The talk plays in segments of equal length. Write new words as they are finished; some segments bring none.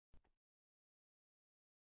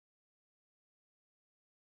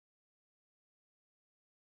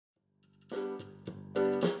I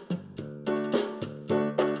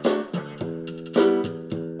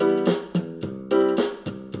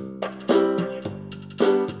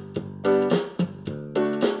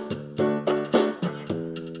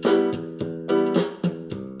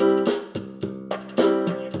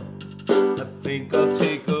think I'll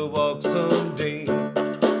take a walk someday. I'm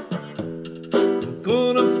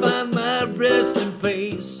gonna find my resting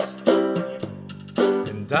place,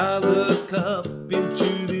 and I look up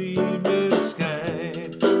into the evening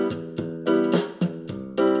sky.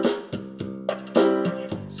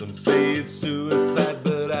 Some say it's suicide,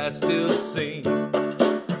 but I still say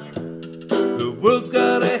the world's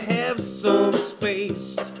gotta have some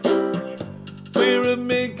space where a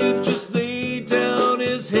man could just lay down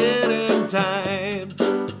his head in time.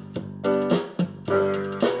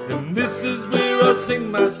 And this is where I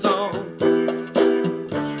sing my song.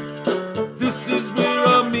 This is where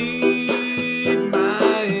I meet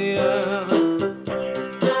my end.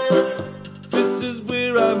 This is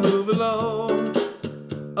where I move along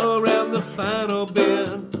around the final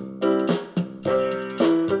bend.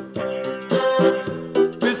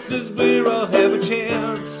 This is where I'll have a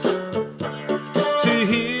chance to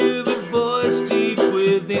hear the voice deep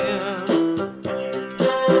within.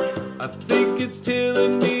 I think it's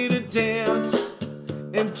telling me to dance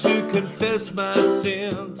and to confess my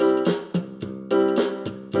sins.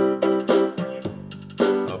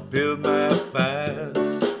 I'll build my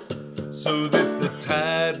fires so that the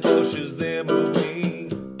tide washes them away.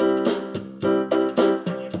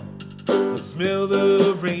 I'll smell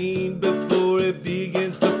the rain before it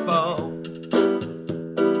begins to fall.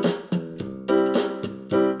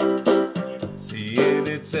 See, in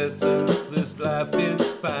its essence, this life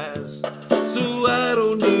inspires, so I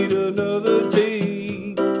don't need another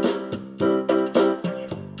day.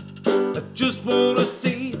 I just wanna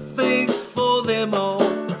say thanks for them all.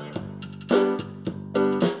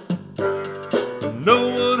 No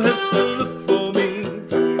one has to look for me.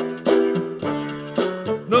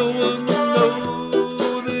 No one will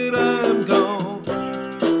know that I'm gone.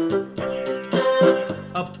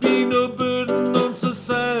 I'll be no burden on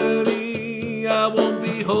society. I won't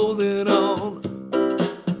be holding on.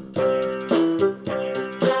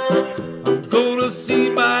 I'm gonna see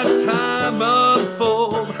my time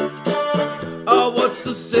unfold. I'll watch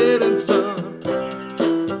the setting sun.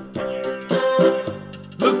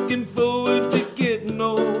 Looking forward to getting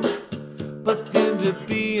old, but then to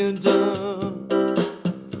being done.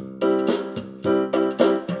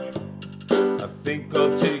 I think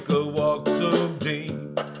I'll take a walk someday.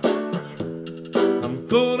 I'm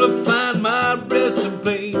gonna find my resting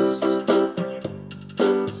place,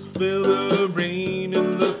 smell the rain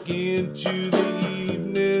and look into the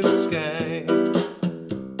evening sky.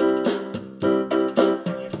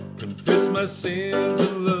 Confess my sins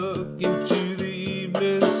and look into the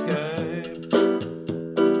evening sky.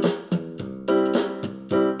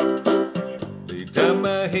 Lay down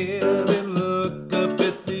my head